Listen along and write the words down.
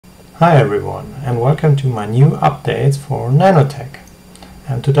Hi everyone, and welcome to my new updates for NanoTech.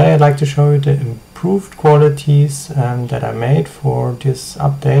 And today I'd like to show you the improved qualities that I made for this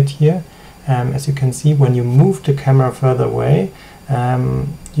update here. As you can see, when you move the camera further away,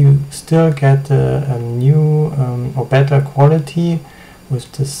 you still get a new or better quality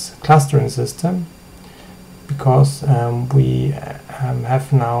with this clustering system, because we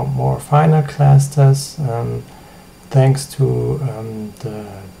have now more finer clusters thanks to the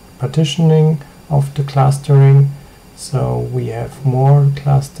partitioning of the clustering. So we have more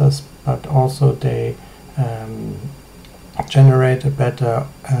clusters, but also they generate a better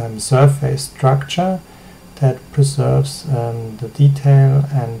surface structure that preserves the detail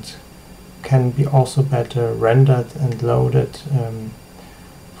and can be also better rendered and loaded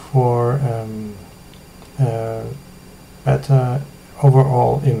for a better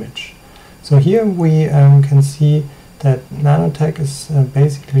overall image. So here we can see that NanoTech is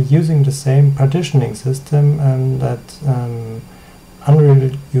basically using the same partitioning system that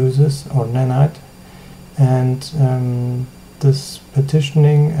Unreal uses, or Nanite, and this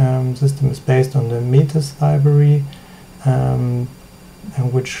partitioning system is based on the Metis library,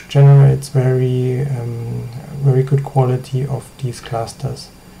 which generates very good quality of these clusters.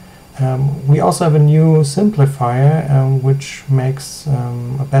 We also have a new simplifier which makes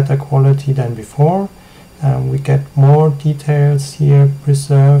a better quality than before. We get more details here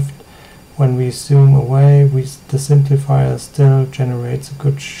preserved. When we zoom away, the simplifier still generates a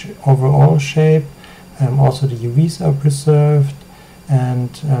good overall shape. Also the UVs are preserved,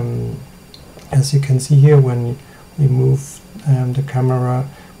 and as you can see here, when we move the camera,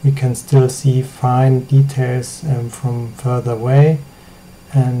 we can still see fine details from further away,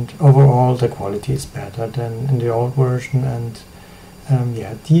 and overall the quality is better than in the old version. And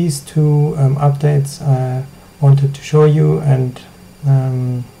yeah, these two updates I wanted to show you, and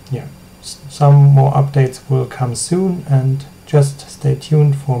yeah, some more updates will come soon, and just stay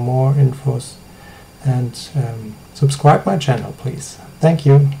tuned for more infos, and subscribe my channel, please. Thank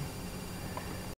you.